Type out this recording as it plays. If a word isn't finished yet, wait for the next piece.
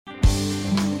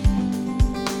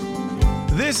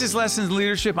This is Lessons in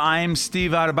Leadership. I'm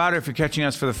Steve Adubato. If you're catching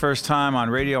us for the first time on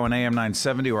radio on AM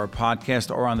 970 or a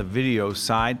podcast or on the video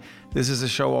side, this is a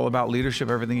show all about leadership,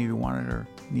 everything you wanted or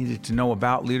needed to know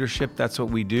about leadership. That's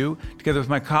what we do. Together with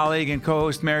my colleague and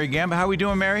co-host, Mary Gamba. How are we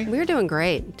doing, Mary? We're doing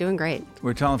great.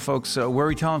 We're telling folks, where are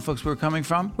we telling folks we're coming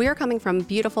from? We are coming from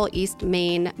beautiful East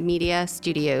Main Media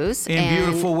Studios. In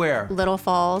beautiful where? Little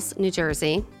Falls, New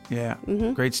Jersey. Yeah.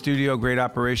 Great studio, great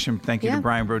operation. Thank you to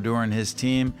Brian Brodeur and his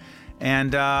team.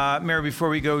 And Mary, before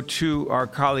we go to our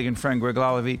colleague and friend Greg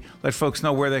Lalevee, let folks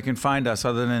know where they can find us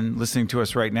other than listening to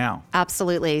us right now.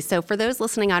 Absolutely. So for those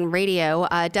listening on radio,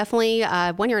 definitely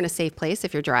when you're in a safe place,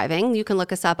 if you're driving, you can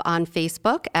look us up on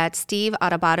Facebook at Steve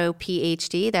Adubato,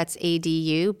 PhD. That's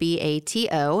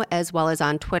Adubato, as well as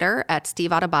on Twitter at Steve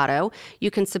Adubato.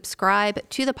 You can subscribe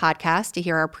to the podcast to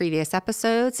hear our previous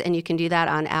episodes, and you can do that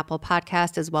on Apple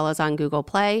Podcast as well as on Google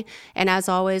Play. And as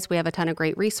always, we have a ton of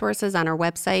great resources on our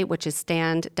website, which is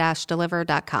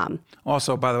stand-deliver.com.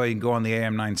 Also, by the way, you can go on the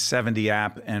AM 970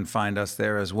 app and find us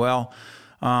there as well.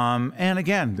 And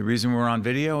again, the reason we're on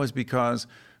video is because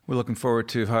we're looking forward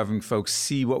to having folks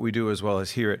see what we do as well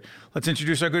as hear it. Let's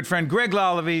introduce our good friend Greg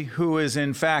Lalevee, who is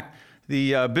in fact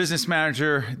the business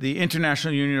manager, the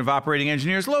International Union of Operating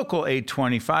Engineers, Local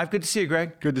 825. Good to see you,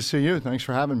 Greg. Good to see you. Thanks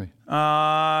for having me.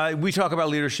 We talk about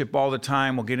leadership all the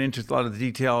time. We'll get into a lot of the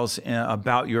details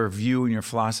about your view and your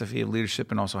philosophy of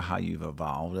leadership and also how you've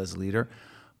evolved as a leader.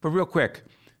 But real quick,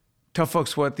 tell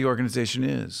folks what the organization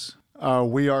is.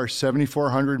 We are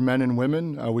 7,400 men and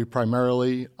women. We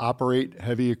primarily operate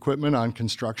heavy equipment on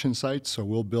construction sites, so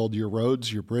we'll build your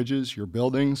roads, your bridges, your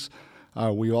buildings.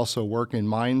 We also work in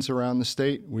mines around the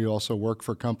state. We also work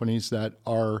for companies that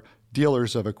are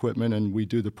dealers of equipment, and we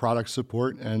do the product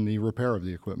support and the repair of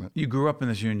the equipment. You grew up in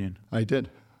this union. I did.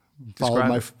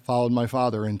 Followed my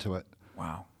father into it.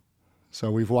 Wow.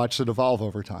 So we've watched it evolve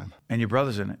over time. And your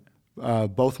brother's in it.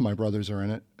 Both of my brothers are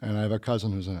in it, and I have a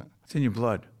cousin who's in it. It's in your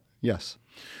blood. Yes.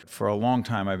 For a long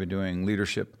time, I've been doing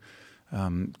leadership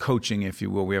coaching, if you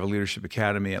will. We have a leadership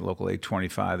academy at Local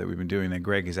 825 that we've been doing that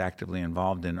Greg is actively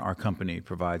involved in. Our company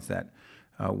provides that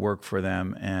work for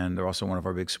them, and they're also one of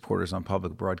our big supporters on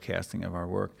public broadcasting of our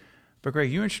work. But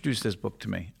Greg, you introduced this book to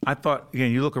me. I thought,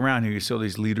 again, you look around here, you see all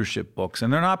these leadership books,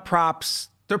 and they're not props.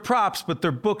 They're props, but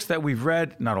they're books that we've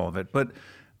read, not all of it, but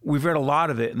we've read a lot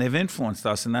of it, and they've influenced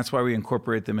us, and that's why we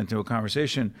incorporate them into our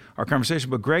conversation.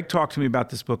 But Greg talked to me about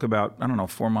this book about,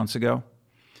 4 months ago.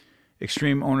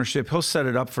 Extreme Ownership. He'll set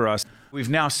it up for us. We've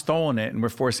now stolen it, and we're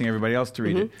forcing everybody else to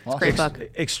read it. Awesome. Great book.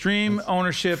 Extreme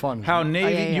Ownership, fun. How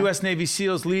U.S. Navy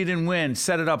SEALs lead and win.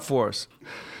 Set it up for us.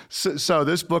 So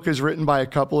this book is written by a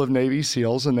couple of Navy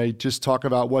SEALs, and they just talk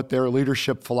about what their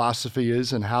leadership philosophy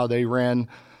is and how they ran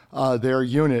their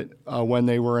unit when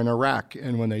they were in Iraq.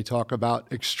 And when they talk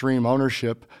about extreme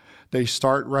ownership, they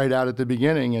start right out at the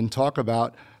beginning and talk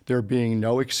about there being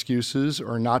no excuses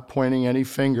or not pointing any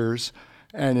fingers.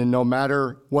 And no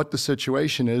matter what the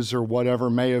situation is or whatever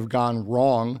may have gone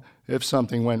wrong, if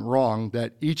something went wrong,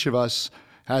 that each of us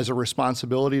has a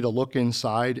responsibility to look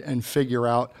inside and figure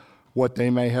out what they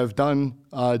may have done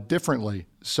differently.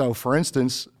 So for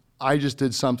instance, I just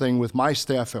did something with my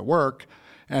staff at work,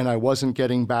 and I wasn't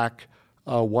getting back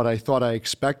what I thought I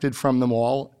expected from them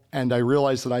all, and I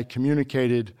realized that I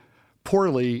communicated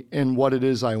poorly in what it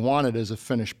is I wanted as a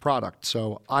finished product.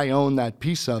 So I own that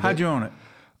piece of it. How'd you own it?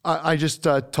 I just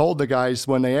told the guys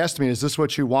when they asked me, is this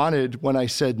what you wanted? When I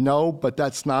said no, but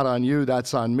that's not on you,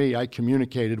 that's on me. I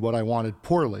communicated what I wanted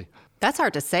poorly. That's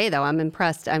hard to say, though. I'm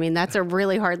impressed. I mean, that's a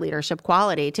really hard leadership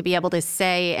quality to be able to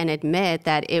say and admit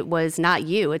that it was not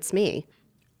you, it's me.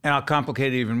 And I'll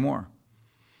complicate it even more.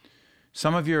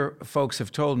 Some of your folks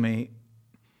have told me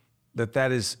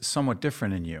that is somewhat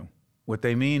different in you. What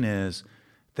they mean is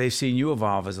they've seen you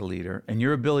evolve as a leader, and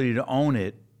your ability to own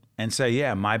it and say,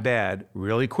 yeah, my bad,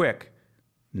 really quick,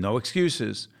 no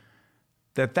excuses,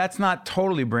 that's not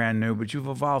totally brand new, but you've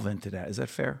evolved into that. Is that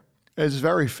fair? It's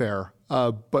very fair.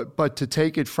 But to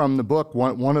take it from the book,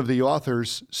 one of the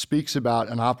authors speaks about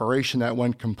an operation that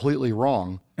went completely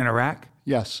wrong. In Iraq?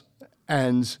 Yes.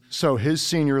 And so his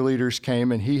senior leaders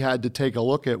came, and he had to take a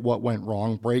look at what went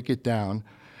wrong, break it down,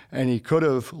 and he could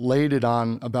have laid it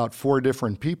on about 4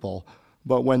 different people,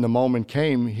 but when the moment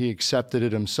came, he accepted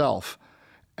it himself.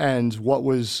 And what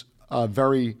was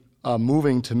very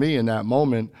moving to me in that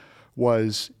moment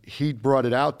was he brought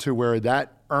it out to where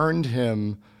that earned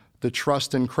him the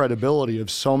trust and credibility of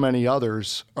so many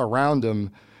others around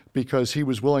him because he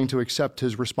was willing to accept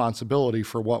his responsibility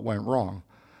for what went wrong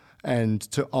and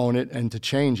to own it and to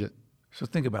change it. So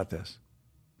think about this.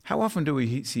 How often do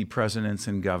we see presidents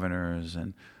and governors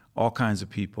and all kinds of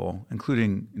people,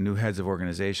 including new heads of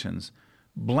organizations,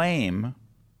 Blame,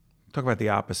 talk about the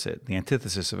opposite, the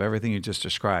antithesis of everything you just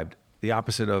described, the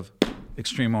opposite of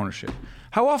extreme ownership.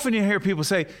 How often you hear people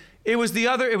say, it was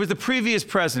the previous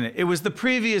president, it was the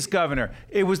previous governor,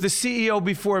 it was the CEO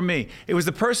before me, it was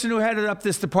the person who headed up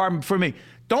this department before me.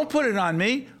 Don't put it on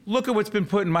me. Look at what's been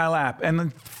put in my lap. And then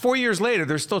 4 years later,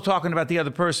 they're still talking about the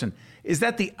other person. Is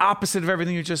that the opposite of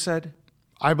everything you just said?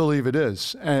 I believe it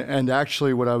is. And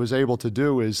actually what I was able to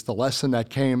do is the lesson that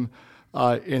came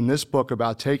in this book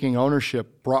about taking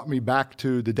ownership brought me back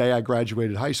to the day I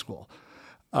graduated high school.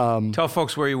 Tell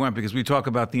folks where you went, because we talk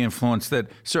about the influence that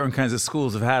certain kinds of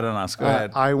schools have had on us. Go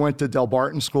ahead. I went to Del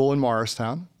Barton School in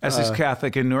Morristown. Essex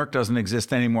Catholic in Newark doesn't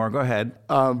exist anymore. Go ahead.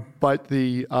 But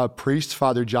the priest,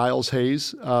 Father Giles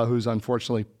Hayes, who's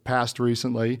unfortunately passed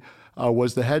recently,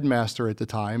 was the headmaster at the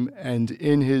time. And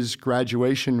in his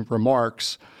graduation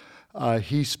remarks,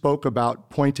 he spoke about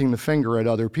pointing the finger at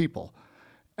other people.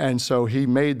 And so he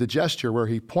made the gesture where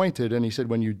he pointed, and he said,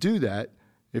 when you do that,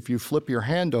 if you flip your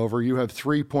hand over, you have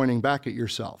 3 pointing back at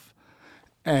yourself.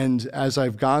 And as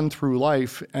I've gone through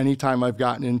life, anytime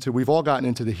we've all gotten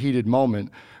into the heated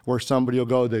moment where somebody will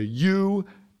go, the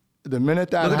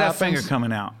minute that happens. Look at that finger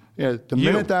coming out. Yeah,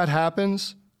 minute that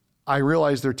happens, I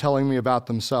realize they're telling me about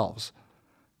themselves.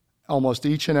 Almost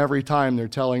each and every time they're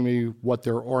telling me what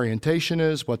their orientation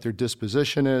is, what their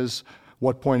disposition is,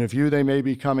 what point of view they may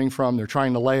be coming from. They're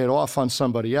trying to lay it off on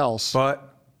somebody else.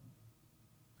 But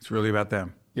it's really about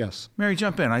them. Yes. Mary,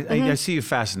 jump in. I see you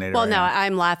fascinated. Well, right no, now.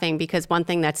 I'm laughing because one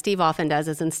thing that Steve often does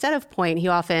is instead of point, he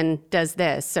often does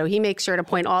this. So he makes sure to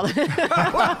point all the...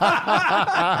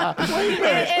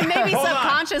 and maybe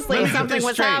subconsciously something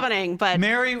was happening. But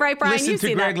Mary, right, Brian, listen you've to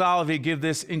seen Greg that. Lalevee give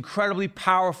this incredibly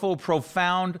powerful,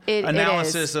 profound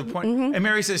analysis of point. Mm-hmm. And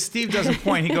Mary says, Steve doesn't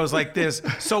point. He goes like this.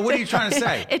 So what are you trying to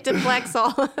say? It deflects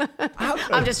all.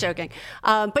 I'm just joking.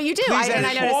 But you do. Please and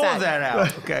I noticed all of that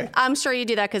out. Okay. I'm sure you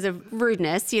do that because of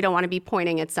rudeness. You don't want to be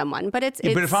pointing at someone, but it's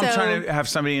but if I'm trying to have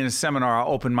somebody in a seminar,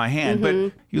 I'll open my hand. Mm-hmm.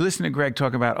 But you listen to Greg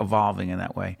talk about evolving in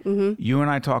that way. Mm-hmm. You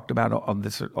and I talked about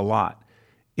this a lot.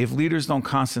 If leaders don't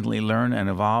constantly learn and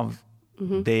evolve,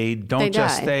 they don't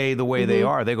just stay the way they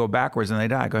are. They go backwards and they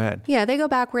die. Go ahead. Yeah, they go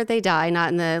backward, they die,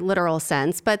 not in the literal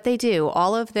sense, but they do.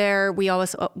 All of we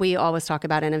always talk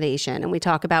about innovation, and we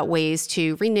talk about ways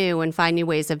to renew and find new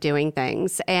ways of doing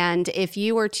things. And if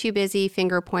you are too busy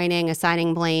finger pointing,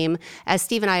 assigning blame, as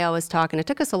Steve and I always talk, and it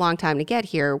took us a long time to get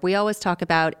here, we always talk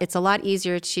about it's a lot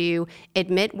easier to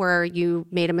admit where you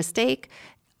made a mistake,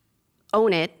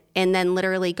 own it, and then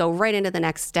literally go right into the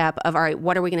next step of, all right,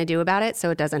 what are we going to do about it so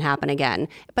it doesn't happen again?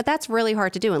 But that's really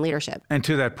hard to do in leadership. And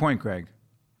to that point, Greg,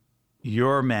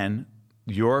 your men,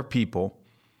 your people,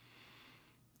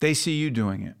 they see you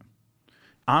doing it.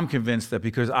 I'm convinced that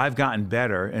because I've gotten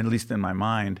better, at least in my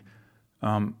mind,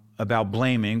 about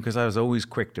blaming, because I was always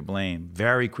quick to blame,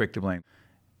 very quick to blame.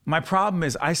 My problem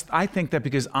is I think that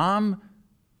because I'm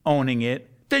owning it,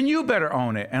 then you better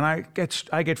own it. And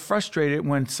I get frustrated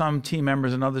when some team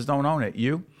members and others don't own it.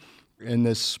 You? In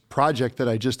this project that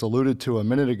I just alluded to a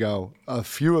minute ago, a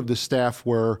few of the staff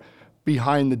were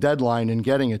behind the deadline in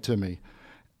getting it to me.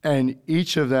 And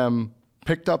each of them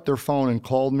picked up their phone and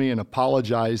called me and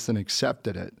apologized and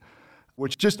accepted it,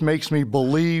 which just makes me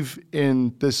believe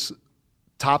in this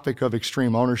topic of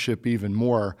extreme ownership even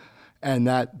more, and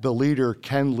that the leader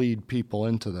can lead people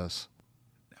into this.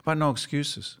 How about no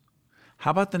excuses? How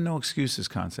about the no excuses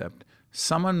concept?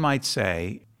 Someone might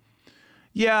say,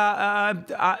 and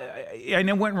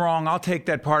it went wrong, I'll take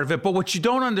that part of it. But what you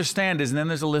don't understand is, and then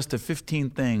there's a list of 15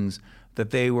 things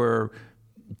that they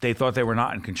thought they were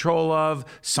not in control of.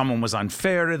 Someone was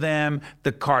unfair to them.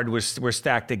 The cards were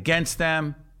stacked against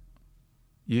them.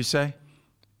 You say?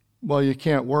 Well, you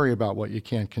can't worry about what you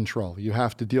can't control. You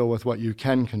have to deal with what you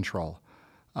can control.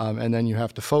 And then you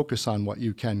have to focus on what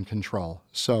you can control.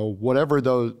 So whatever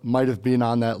those might have been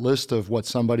on that list of what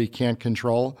somebody can't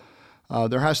control,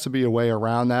 there has to be a way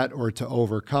around that or to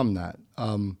overcome that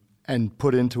and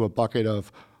put into a bucket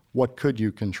of what could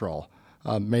you control.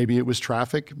 Maybe it was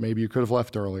traffic, maybe you could have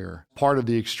left earlier. Part of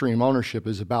the extreme ownership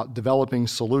is about developing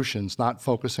solutions, not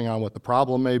focusing on what the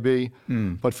problem may be,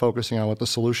 but focusing on what the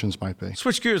solutions might be.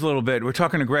 Switch gears a little bit. We're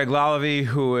talking to Greg Lalevee,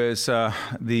 who is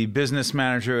the business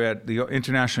manager at the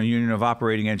International Union of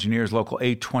Operating Engineers, Local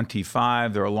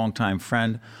 825. They're a longtime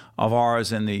friend of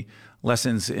ours in the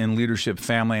Lessons in Leadership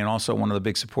family, and also one of the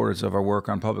big supporters of our work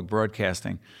on public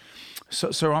broadcasting.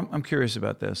 So I'm curious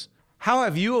about this. How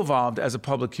have you evolved as a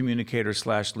public communicator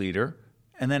 / leader?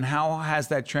 And then how has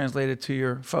that translated to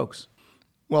your folks?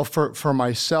 Well, for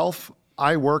myself,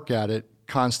 I work at it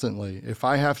constantly. If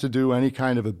I have to do any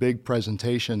kind of a big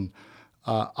presentation,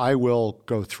 I will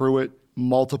go through it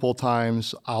multiple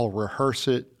times. I'll rehearse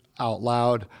it out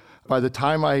loud. By the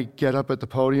time I get up at the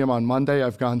podium on Monday,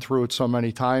 I've gone through it so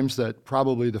many times that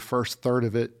probably the first third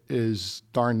of it is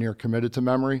darn near committed to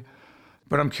memory.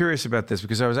 But I'm curious about this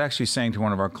because I was actually saying to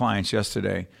one of our clients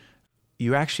yesterday,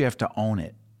 you actually have to own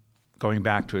it, going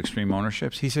back to extreme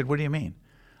ownerships. He said, what do you mean?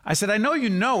 I said, I know you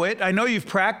know it. I know you've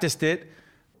practiced it,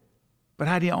 but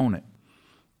how do you own it?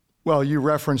 Well, you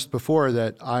referenced before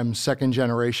that I'm second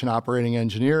generation operating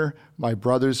engineer. My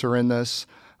brothers are in this.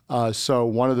 So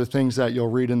one of the things that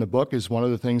you'll read in the book is one of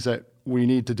the things that we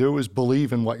need to do is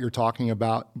believe in what you're talking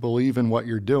about, believe in what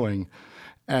you're doing.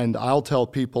 And I'll tell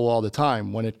people all the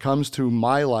time, when it comes to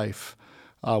my life,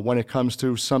 when it comes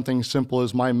to something simple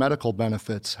as my medical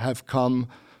benefits have come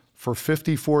for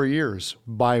 54 years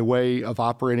by way of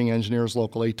Operating Engineers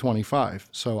Local 825.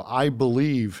 So I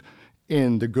believe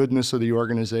in the goodness of the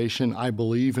organization. I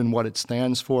believe in what it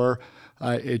stands for.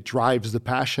 It drives the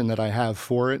passion that I have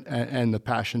for it and the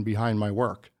passion behind my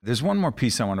work. There's one more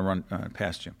piece I want to run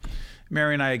past you.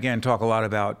 Mary and I, again, talk a lot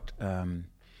about,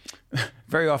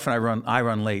 very often I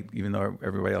run late, even though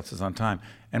everybody else is on time.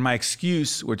 And my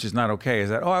excuse, which is not okay, is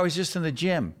that, I was just in the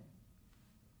gym.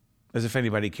 As if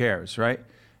anybody cares, right?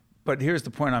 But here's the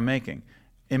point I'm making.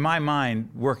 In my mind,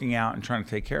 working out and trying to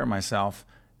take care of myself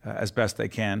as best I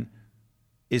can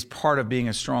is part of being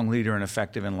a strong leader and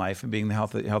effective in life and being the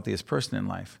healthiest person in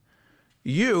life.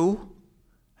 You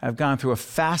have gone through a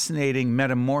fascinating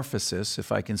metamorphosis,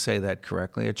 if I can say that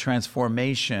correctly, a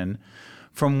transformation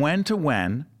from when to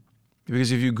when,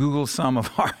 because if you Google some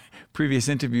of our previous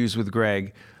interviews with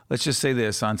Greg, let's just say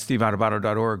this, on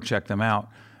steveadubato.org, check them out,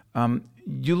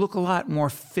 you look a lot more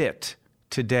fit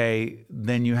today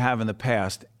than you have in the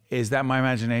past. Is that my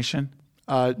imagination?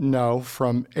 No,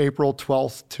 from April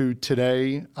 12th to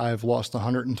today, I've lost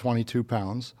 122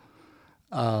 pounds.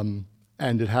 And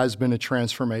it has been a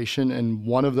transformation. And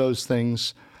one of those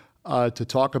things to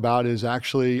talk about is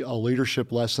actually a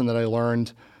leadership lesson that I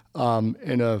learned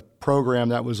in a program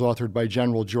that was authored by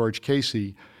General George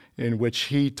Casey, in which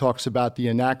he talks about the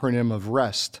acronym of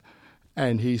REST.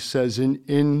 And he says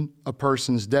in a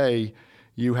person's day,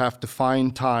 you have to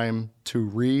find time to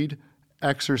read,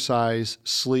 exercise,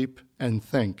 sleep, and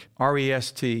think.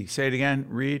 R-E-S-T. Say it again.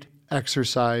 Read.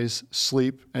 Exercise,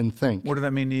 sleep, and think. What did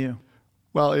that mean to you?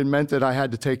 Well, it meant that I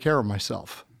had to take care of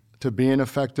myself. To be an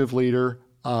effective leader,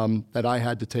 that I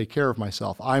had to take care of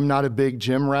myself. I'm not a big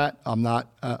gym rat. I'm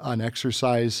not an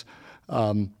exercise,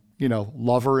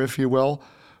 lover, if you will.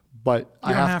 But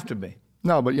you don't have to be.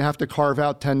 No, but you have to carve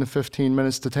out 10 to 15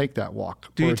 minutes to take that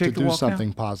walk. Do you take the walk something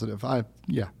now? Positive.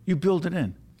 Yeah. You build it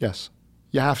in. Yes.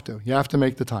 You have to. You have to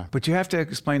make the time. But you have to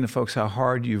explain to folks how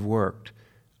hard you've worked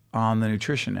on the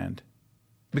nutrition end.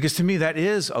 Because to me, that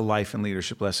is a life and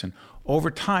leadership lesson. Over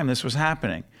time, this was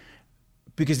happening.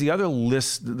 Because the other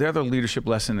leadership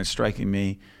lesson that's striking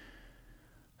me,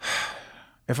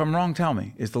 if I'm wrong, tell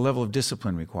me, is the level of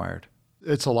discipline required.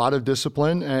 It's a lot of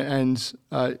discipline. And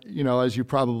as you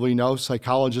probably know,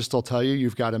 psychologists will tell you,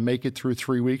 you've got to make it through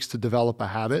 3 weeks to develop a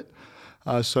habit.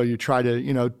 So you try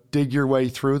to, dig your way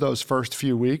through those first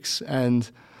few weeks. And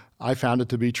I found it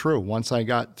to be true. Once I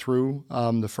got through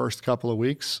the first couple of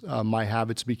weeks, my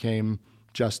habits became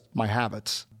just my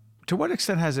habits. To what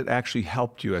extent has it actually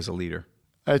helped you as a leader?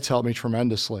 It's helped me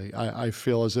tremendously. I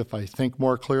feel as if I think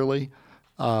more clearly.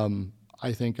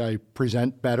 I think I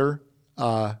present better,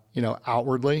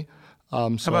 outwardly.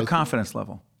 How about confidence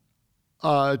level?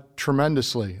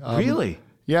 Tremendously. Really?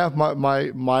 Yeah,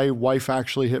 my wife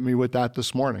actually hit me with that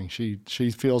this morning.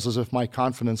 She feels as if my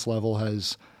confidence level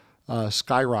has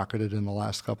skyrocketed in the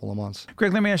last couple of months.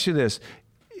 Greg, let me ask you this.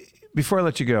 Before I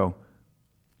let you go,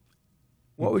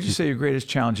 what would you say your greatest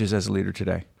challenge is as a leader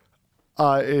today?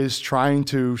 Is trying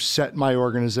to set my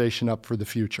organization up for the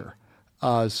future.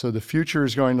 So the future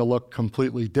is going to look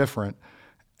completely different.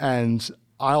 And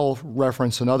I'll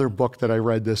reference another book that I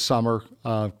read this summer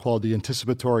called The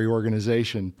Anticipatory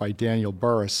Organization by Daniel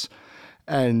Burrus.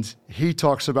 And he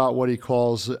talks about what he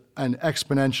calls an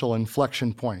exponential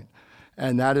inflection point.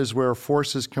 And that is where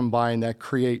forces combine that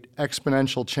create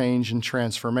exponential change and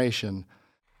transformation.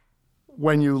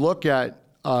 When you look at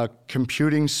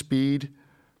computing speed,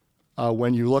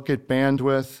 when you look at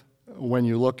bandwidth, when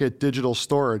you look at digital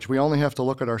storage, we only have to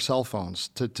look at our cell phones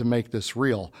to make this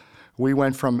real. We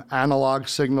went from analog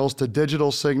signals to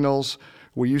digital signals.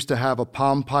 We used to have a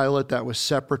Palm Pilot that was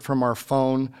separate from our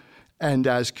phone. And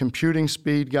as computing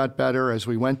speed got better, as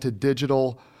we went to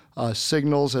digital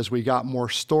signals, as we got more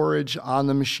storage on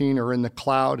the machine or in the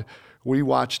cloud, we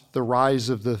watched the rise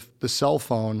of the cell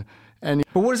phone. But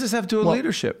what does this have to do with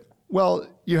leadership? Well,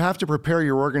 you have to prepare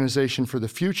your organization for the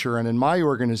future. And in my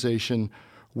organization,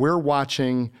 we're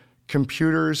watching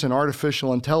computers and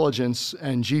artificial intelligence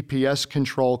and GPS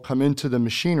control come into the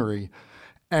machinery.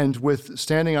 And with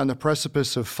standing on the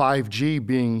precipice of 5G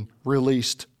being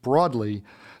released broadly,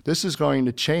 this is going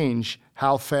to change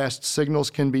how fast signals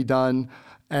can be done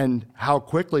and how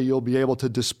quickly you'll be able to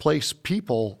displace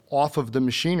people off of the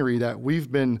machinery that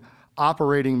we've been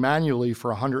operating manually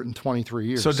for 123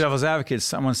 years. So devil's advocate,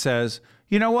 someone says,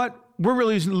 you know what? We're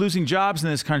really losing jobs in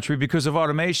this country because of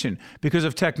automation, because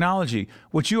of technology.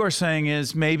 What you are saying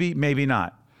is maybe, maybe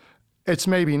not. It's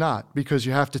maybe not, because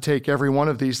you have to take every one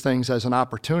of these things as an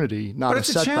opportunity, not a setback. But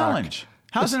it's a challenge.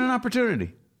 How's it an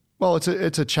opportunity? Well, it's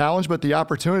a challenge, but the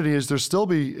opportunity is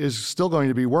is still going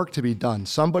to be work to be done.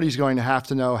 Somebody's going to have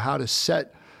to know how to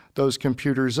set those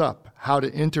computers up, how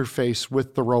to interface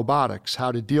with the robotics,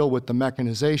 how to deal with the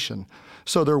mechanization.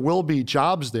 So there will be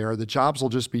jobs there. The jobs will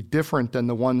just be different than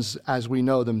the ones as we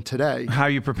know them today. How are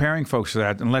you preparing folks for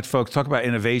that? And let folks talk about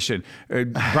innovation.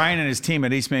 Brian and his team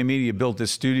at East Main Media built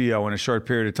this studio in a short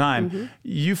period of time. Mm-hmm.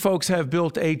 You folks have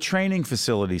built a training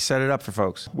facility. Set it up for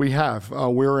folks. We have.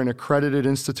 We're an accredited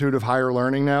institute of higher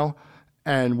learning now,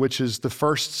 and which is the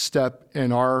first step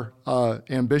in our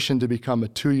ambition to become a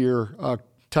 2-year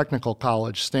technical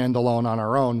college standalone on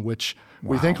our own, which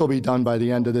we think will be done by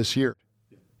the end of this year.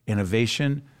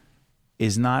 Innovation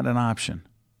is not an option,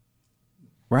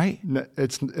 right?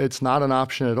 It's not an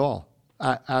option at all,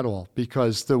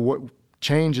 because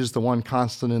change is the one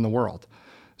constant in the world.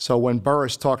 So when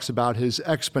Burris talks about his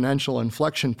exponential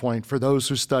inflection point, for those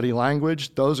who study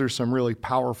language, those are some really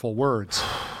powerful words.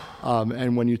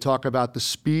 And when you talk about the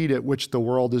speed at which the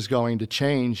world is going to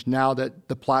change, now that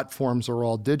the platforms are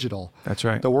all digital. That's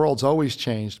right. The world's always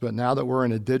changed, but now that we're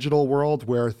in a digital world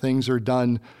where things are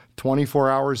done 24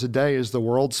 hours a day as the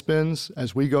world spins,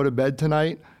 as we go to bed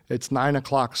tonight, it's 9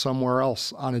 o'clock somewhere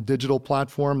else on a digital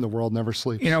platform. The world never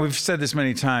sleeps. You know, we've said this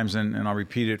many times, and I'll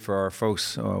repeat it for our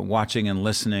folks watching and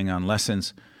listening on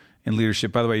Lessons in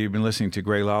Leadership. By the way, you've been listening to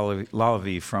Greg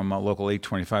Lalevee from Local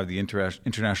 825, the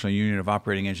International Union of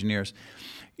Operating Engineers.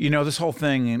 You know, this whole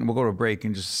thing, and we'll go to a break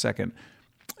in just a second,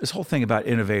 this whole thing about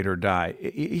innovate or die,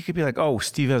 you could be like, oh,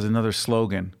 Steve has another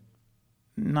slogan.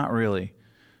 Not really.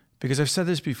 Because I've said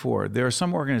this before, there are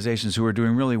some organizations who are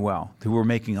doing really well, who are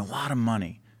making a lot of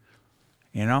money.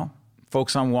 You know,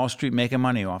 folks on Wall Street making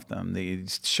money off them, the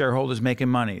shareholders making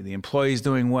money, the employees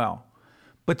doing well.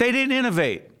 But they didn't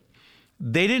innovate.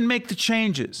 They didn't make the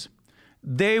changes.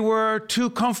 They were too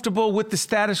comfortable with the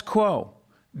status quo.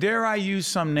 Dare I use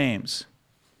some names?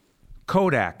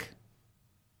 Kodak,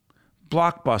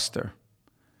 Blockbuster,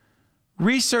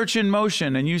 Research in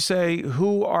Motion, and you say,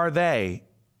 who are they?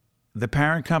 The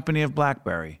parent company of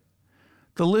BlackBerry.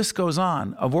 The list goes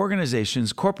on of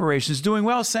organizations, corporations doing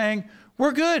well, saying,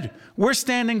 we're good. We're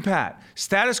standing pat.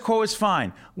 Status quo is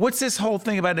fine. What's this whole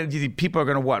thing about it? People are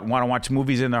going to want to watch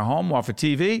movies in their home off of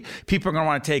TV? People are going to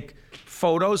want to take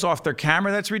photos off their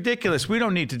camera? That's ridiculous. We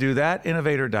don't need to do that.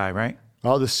 Innovate or die, right?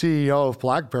 Well, the CEO of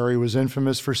BlackBerry was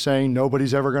infamous for saying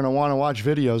nobody's ever going to want to watch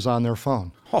videos on their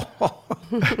phone.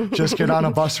 Just get on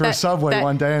a bus or a subway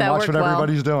one day and watch what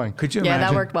everybody's doing. Could you imagine? Yeah,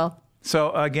 that worked well.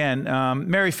 So again,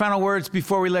 Mary, final words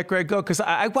before we let Greg go, because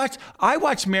I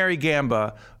watch Mary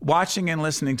Gamba watching and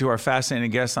listening to our fascinating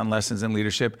guests on Lessons in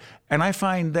Leadership, and I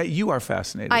find that you are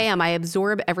fascinating. I am. I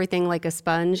absorb everything like a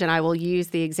sponge, and I will use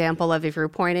the example of if you're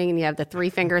pointing and you have the 3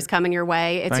 fingers coming your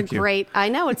way. It's Thank you. Great. I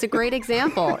know it's a great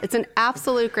example. It's an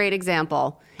absolute great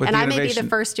example. But and I may be the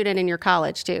first student in your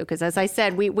college too, because as I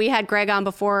said, we had Greg on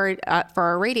before for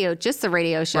our radio, just the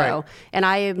radio show, right. And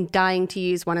I am dying to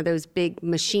use one of those big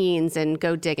machines and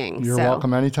go digging. You're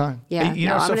welcome anytime. Yeah, you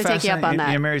know, I'm going to take you up on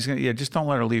that. Yeah, Mary's going to. Just don't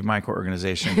let her leave my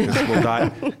organization, because we'll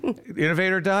die.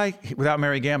 Innovate or die. Without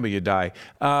Mary Gamba, you die.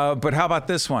 But how about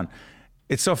this one?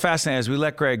 It's so fascinating. As we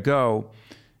let Greg go,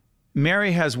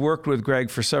 Mary has worked with Greg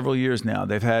for several years now.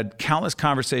 They've had countless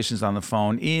conversations on the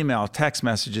phone, email, text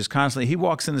messages, constantly. He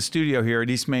walks in the studio here at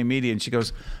East Main Media and she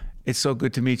goes, it's so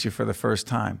good to meet you for the first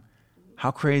time.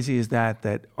 How crazy is that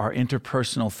our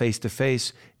interpersonal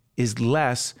face-to-face is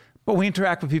less, but we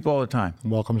interact with people all the time.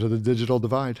 Welcome to the digital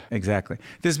divide. Exactly.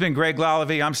 This has been Greg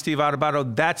Lalevee. I'm Steve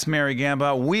Adubato. That's Mary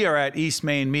Gamba. We are at East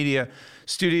Main Media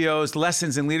Studios.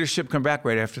 Lessons in Leadership. Come back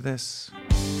right after this.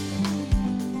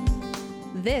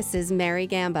 This is Mary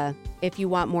Gamba. If you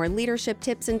want more leadership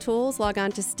tips and tools, log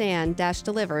on to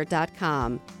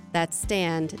stand-deliver.com. That's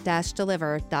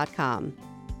stand-deliver.com.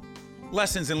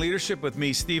 Lessons in Leadership with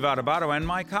me, Steve Adubato, and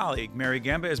my colleague, Mary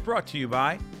Gamba, is brought to you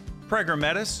by Prager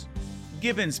Metis,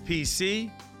 Gibbons PC,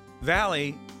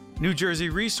 Valley, New Jersey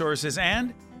Resources,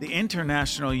 and the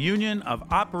International Union of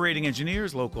Operating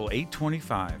Engineers, Local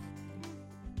 825.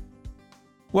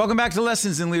 Welcome back to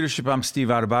Lessons in Leadership. I'm Steve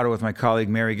Adubato with my colleague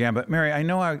Mary Gamba. Mary, I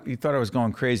know you thought I was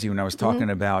going crazy when I was talking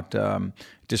about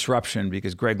disruption,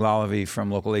 because Greg Lalevee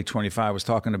from Local 825 was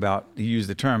talking about, he used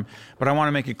the term, but I want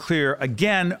to make it clear.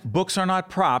 Again, books are not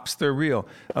props, they're real.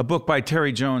 A book by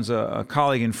Terry Jones, a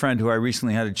colleague and friend who I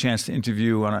recently had a chance to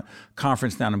interview on a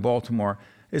conference down in Baltimore.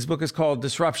 His book is called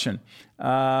Disruption,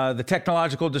 the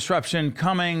technological disruption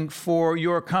coming for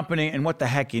your company and what the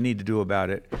heck you need to do about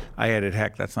it. I added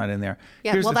heck, that's not in there.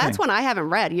 Yeah, well, that's one I haven't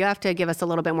read. You have to give us a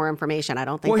little bit more information. I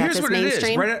don't think well, that's here's what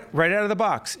mainstream. It is. Right out of the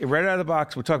box. Right out of the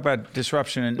box, we'll talk about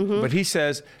disruption. But he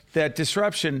says that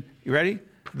disruption, you ready?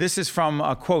 This is from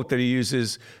a quote that he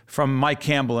uses from Mike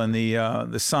Campbell in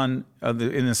the Sun,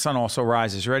 in The Sun Also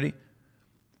Rises. Ready?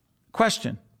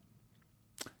 Question.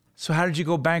 So how did you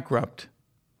go bankrupt?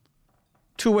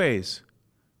 2 ways: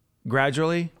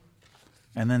 gradually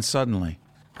and then suddenly.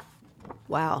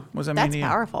 Wow. What does that mean That's to you?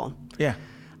 powerful. Yeah.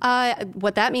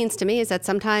 What that means to me is that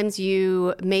sometimes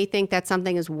you may think that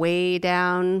something is way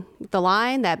down the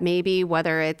line, that maybe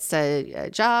whether it's a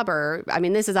job or, I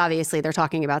mean, this is obviously, they're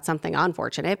talking about something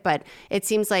unfortunate, but it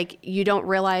seems like you don't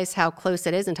realize how close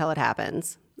it is until it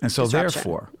happens. And so Disruption.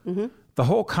 therefore, the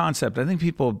whole concept, I think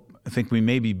people think we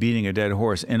may be beating a dead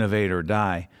horse, innovate or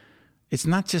die. It's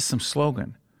not just some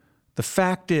slogan. The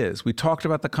fact is, we talked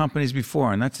about the companies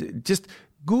before, and that's just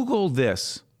Google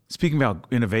this. Speaking about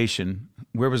innovation,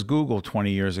 where was Google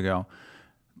 20 years ago?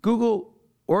 Google,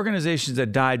 organizations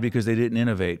that died because they didn't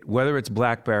innovate, whether it's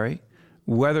BlackBerry,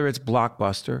 whether it's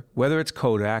Blockbuster, whether it's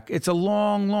Kodak, it's a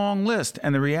long, long list.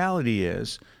 And the reality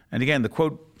is, and again, the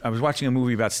quote, I was watching a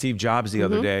movie about Steve Jobs the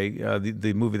other day,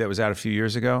 the movie that was out a few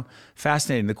years ago.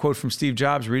 Fascinating. The quote from Steve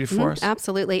Jobs, read it for us.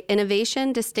 Absolutely.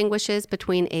 Innovation distinguishes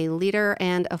between a leader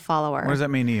and a follower. What does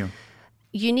that mean to you?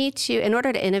 You need to, in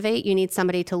order to innovate, you need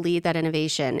somebody to lead that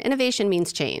innovation. Innovation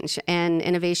means change, and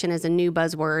innovation is a new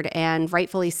buzzword, and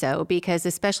rightfully so, because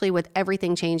especially with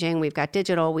everything changing, we've got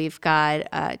digital, we've got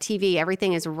TV,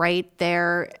 everything is right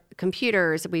there.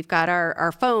 Computers, we've got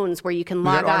our phones where you can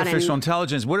log on. Artificial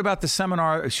intelligence. What about the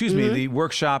seminar, the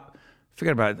workshop?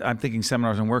 Forget about it. I'm thinking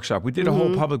seminars and workshop. We did a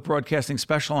whole public broadcasting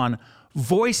special on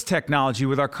voice technology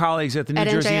with our colleagues at the New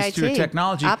Jersey Institute of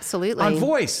Technology. Absolutely. On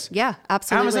voice. Yeah,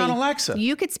 absolutely. Amazon Alexa.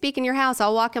 You could speak in your house.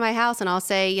 I'll walk in my house and I'll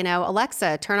say,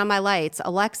 Alexa, turn on my lights.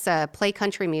 Alexa, play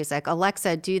country music.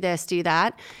 Alexa, do this, do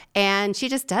that. And she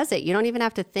just does it. You don't even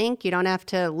have to think. You don't have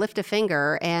to lift a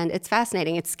finger. And it's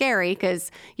fascinating. It's scary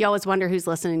because you always wonder who's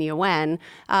listening to you when.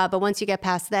 But once you get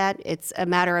past that, it's a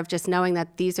matter of just knowing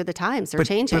that these are the times. They're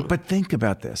changing. But think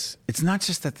about this. It's not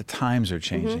just that the times are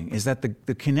changing. Is that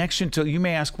the connection to, you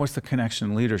may ask, what's the connection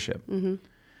in leadership?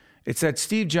 It's that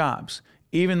Steve Jobs,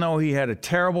 even though he had a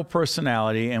terrible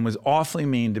personality and was awfully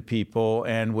mean to people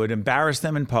and would embarrass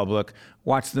them in public,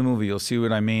 watch the movie, you'll see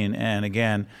what I mean. And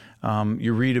again,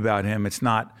 you read about him. It's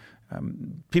not,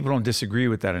 people don't disagree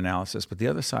with that analysis, but the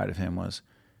other side of him was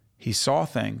he saw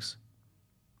things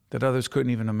that others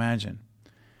couldn't even imagine.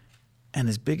 And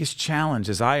his biggest challenge,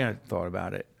 as I thought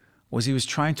about it, was he was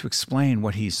trying to explain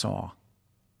what he saw.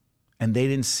 And they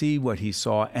didn't see what he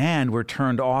saw and were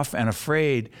turned off and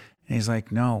afraid. And he's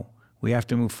like, no, we have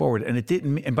to move forward. And it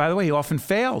didn't, and by the way, he often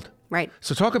failed. Right.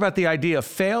 So talk about the idea of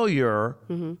failure,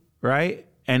 right?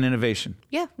 And innovation.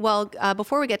 Yeah. Well,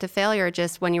 before we get to failure,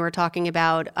 just when you were talking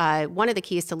about one of the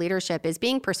keys to leadership is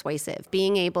being persuasive,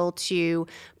 being able to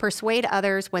persuade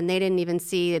others when they didn't even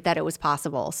see that it was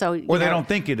possible. So, or they don't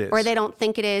think it is. Or they don't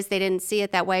think it is. They didn't see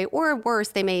it that way. Or worse,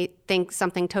 they may think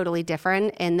something totally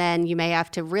different. And then you may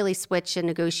have to really switch and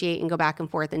negotiate and go back and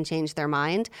forth and change their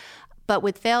mind. But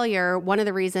with failure, one of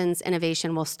the reasons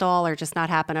innovation will stall or just not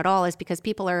happen at all is because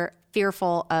people are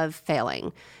fearful of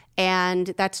failing. And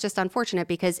that's just unfortunate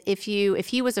because if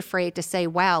he was afraid to say,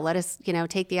 wow, let us,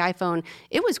 take the iPhone,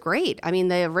 it was great. I mean,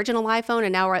 the original iPhone,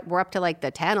 and now we're up to like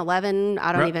the 10, 11,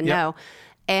 I don't even know.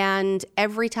 And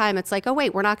every time it's like, oh,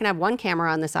 wait, we're not going to have one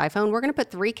camera on this iPhone. We're going to put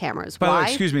 3 cameras. By the Why? way,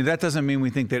 excuse me, that doesn't mean we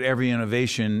think that every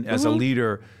innovation as a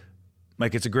leader,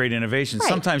 like it's a great innovation. Right.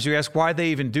 Sometimes you ask why they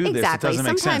even do this. Exactly. It doesn't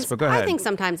make sense, but go ahead. I think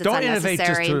sometimes it's Don't unnecessary.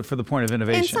 innovate just for the point of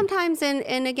innovation. And sometimes,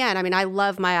 and again, I mean, I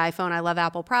love my iPhone. I love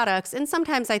Apple products. And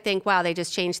sometimes I think, wow, they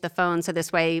just changed the phone so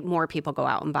this way more people go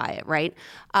out and buy it, right?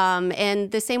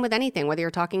 And the same with anything, whether you're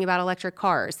talking about electric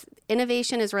cars.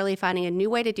 Innovation is really finding a new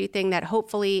way to do things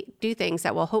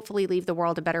that will hopefully leave the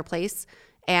world a better place.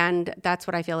 And that's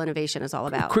what I feel innovation is all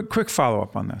about. Quick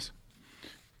follow-up on this.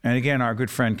 And again, our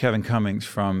good friend Kevin Cummings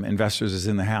from Investors is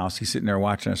in the house. He's sitting there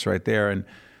watching us right there. And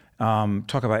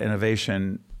talk about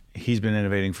innovation. He's been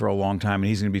innovating for a long time, and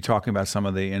he's going to be talking about some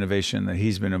of the innovation that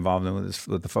he's been involved in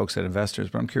with the folks at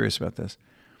Investors. But I'm curious about this.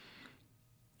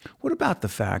 What about the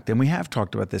fact, and we have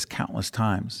talked about this countless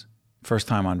times, first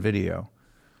time on video,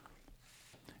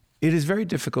 it is very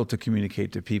difficult to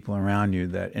communicate to people around you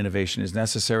that innovation is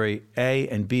necessary, A,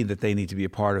 and B, that they need to be a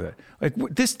part of it. Like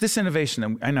this innovation,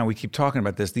 and I know we keep talking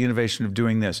about this, the innovation of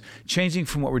doing this, changing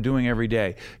from what we're doing every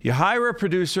day. You hire a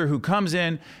producer who comes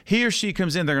in, he or she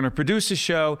comes in, they're going to produce a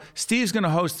show, Steve's going to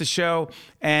host the show,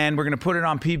 and we're going to put it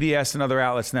on PBS and other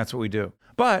outlets, and that's what we do.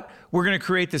 But we're going to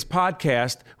create this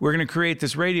podcast, we're going to create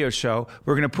this radio show,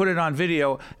 we're going to put it on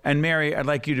video, and Mary, I'd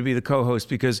like you to be the co-host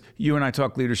because you and I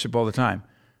talk leadership all the time.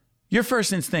 Your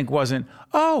first instinct wasn't,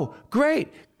 oh,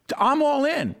 great, I'm all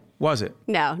in, was it?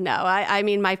 No. I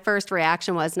mean, my first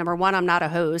reaction was, number one, I'm not a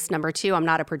host. Number two, I'm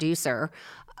not a producer.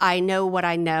 I know what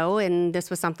I know, and this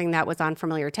was something that was on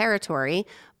familiar territory.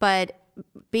 But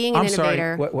being an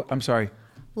innovator... I'm sorry.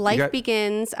 Life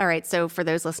begins, all right, so for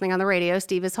those listening on the radio,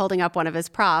 Steve is holding up one of his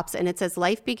props, and it says,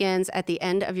 life begins at the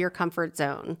end of your comfort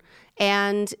zone.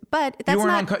 But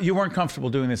that's you weren't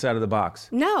comfortable doing this out of the box.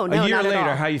 No, not at all. A year later,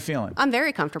 all. how are you feeling? I'm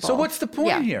very comfortable. So what's the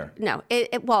point here? No,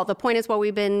 well, the point is what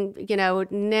we've been,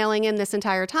 nailing in this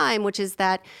entire time, which is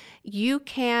that you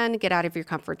can get out of your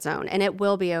comfort zone and it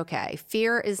will be okay.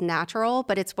 Fear is natural,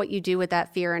 but it's what you do with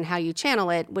that fear and how you channel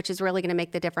it, which is really going to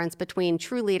make the difference between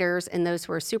true leaders and those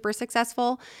who are super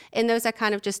successful and those that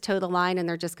kind of just toe the line and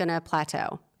they're just going to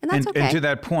plateau. And that's okay. And to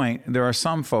that point, there are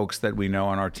some folks that we know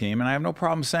on our team, and I have no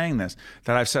problem saying this,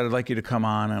 that I've said, I'd like you to come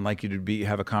on, and I'd like you to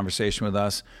have a conversation with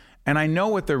us. And I know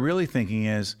what they're really thinking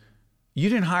is, you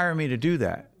didn't hire me to do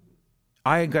that.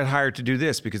 I got hired to do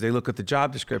this because they look at the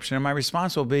job description, and my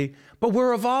response will be, but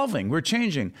we're evolving, we're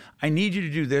changing. I need you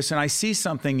to do this, and I see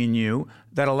something in you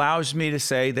that allows me to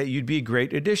say that you'd be a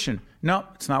great addition. No,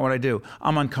 it's not what I do.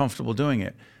 I'm uncomfortable doing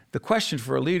it. The question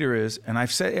for a leader is, and I've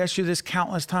asked you this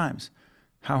countless times,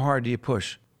 how hard do you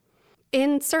push?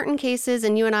 In certain cases,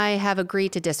 and you and I have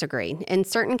agreed to disagree, in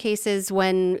certain cases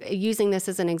when using this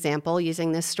as an example,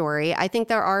 using this story, I think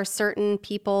there are certain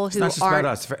people who are... It's not just about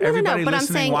us. For everybody but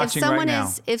listening, I'm saying watching right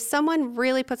now. If someone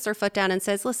really puts their foot down and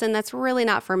says, listen, that's really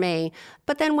not for me,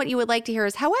 but then what you would like to hear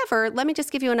is, however, let me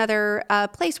just give you another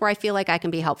place where I feel like I can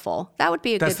be helpful. That would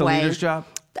be a good way. That's the leader's job?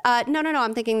 No.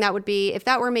 I'm thinking that would be, if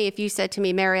that were me, if you said to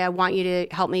me, Mary, I want you to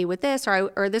help me with this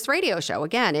or this radio show.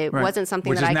 Again, it wasn't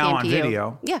something that I came to you. Which is now on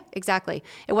video. Yeah, exactly.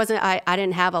 It wasn't, I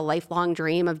didn't have a lifelong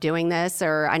dream of doing this,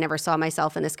 or I never saw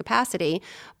myself in this capacity.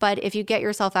 But if you get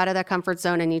yourself out of that comfort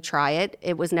zone and you try it,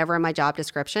 it was never in my job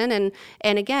description.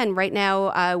 And again, right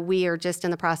now, we are just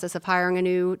in the process of hiring a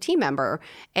new team member.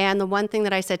 And the one thing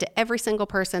that I said to every single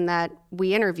person that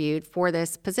we interviewed for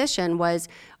this position was,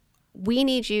 we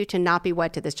need you to not be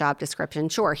wed to this job description.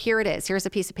 Sure, here it is. Here's a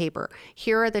piece of paper.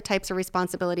 Here are the types of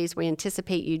responsibilities we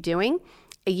anticipate you doing.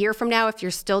 A year from now, if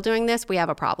you're still doing this, we have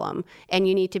a problem and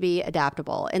you need to be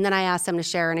adaptable. And then I asked them to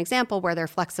share an example where they're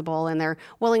flexible and they're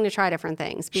willing to try different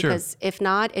things. Because if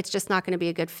not, it's just not going to be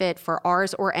a good fit for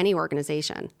ours or any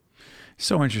organization.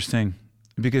 So interesting,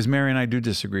 because Mary and I do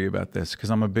disagree about this, because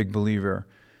I'm a big believer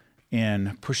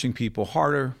in pushing people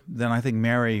harder than I think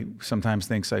Mary sometimes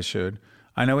thinks I should.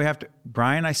 I know we have to,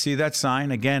 Brian, I see that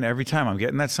sign. Again, every time I'm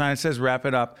getting that sign, it says wrap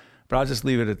it up, but I'll just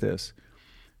leave it at this.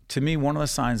 To me, one of the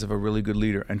signs of a really good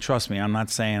leader, and trust me, I'm not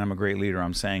saying I'm a great leader,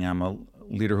 I'm saying I'm a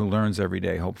leader who learns every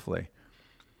day, hopefully,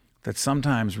 that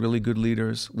sometimes really good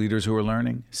leaders who are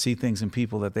learning, see things in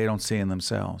people that they don't see in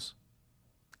themselves.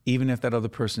 Even if that other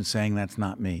person's saying that's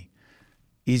not me.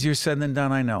 Easier said than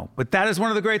done, I know. But that is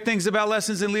one of the great things about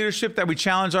Lessons in Leadership, that we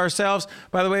challenge ourselves.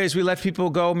 By the way, as we let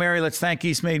people go, Mary, let's thank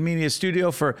Eastmaid Media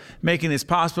Studio for making this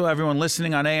possible. Everyone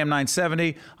listening on AM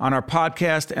 970, on our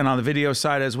podcast, and on the video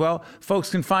side as well.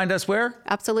 Folks can find us where?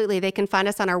 Absolutely. They can find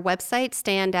us on our website,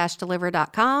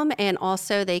 stand-deliver.com, and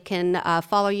also they can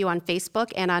follow you on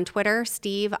Facebook and on Twitter,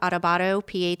 Steve Adubato,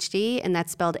 PhD, and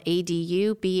that's spelled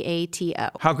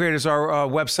Adubato. How great is our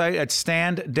website at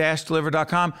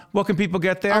stand-deliver.com? What can people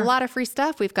get there? A lot of free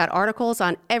stuff. We've got articles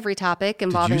on every topic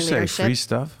involving leadership. Did you say free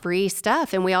stuff? Free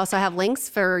stuff. And we also have links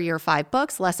for your 5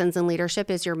 books. Lessons in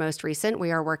Leadership is your most recent.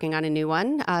 We are working on a new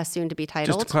one, soon to be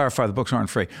titled. Just to clarify, the books aren't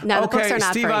free. No, the books are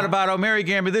not free. free. Steve Adubato, Mary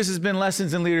Gamba, this has been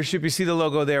Lessons in Leadership. You see the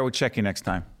logo there. We'll check you next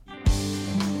time.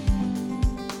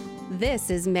 This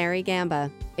is Mary Gamba.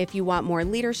 If you want more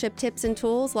leadership tips and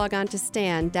tools, log on to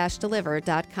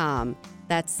stand-deliver.com.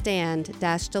 That's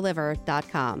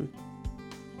stand-deliver.com.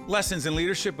 Lessons in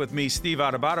Leadership with me, Steve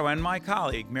Adubato, and my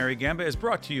colleague, Mary Gamba, is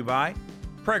brought to you by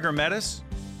Prager Metis,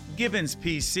 Gibbons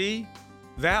PC,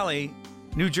 Valley,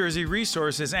 New Jersey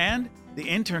Resources, and the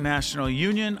International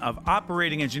Union of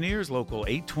Operating Engineers, Local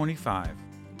 825.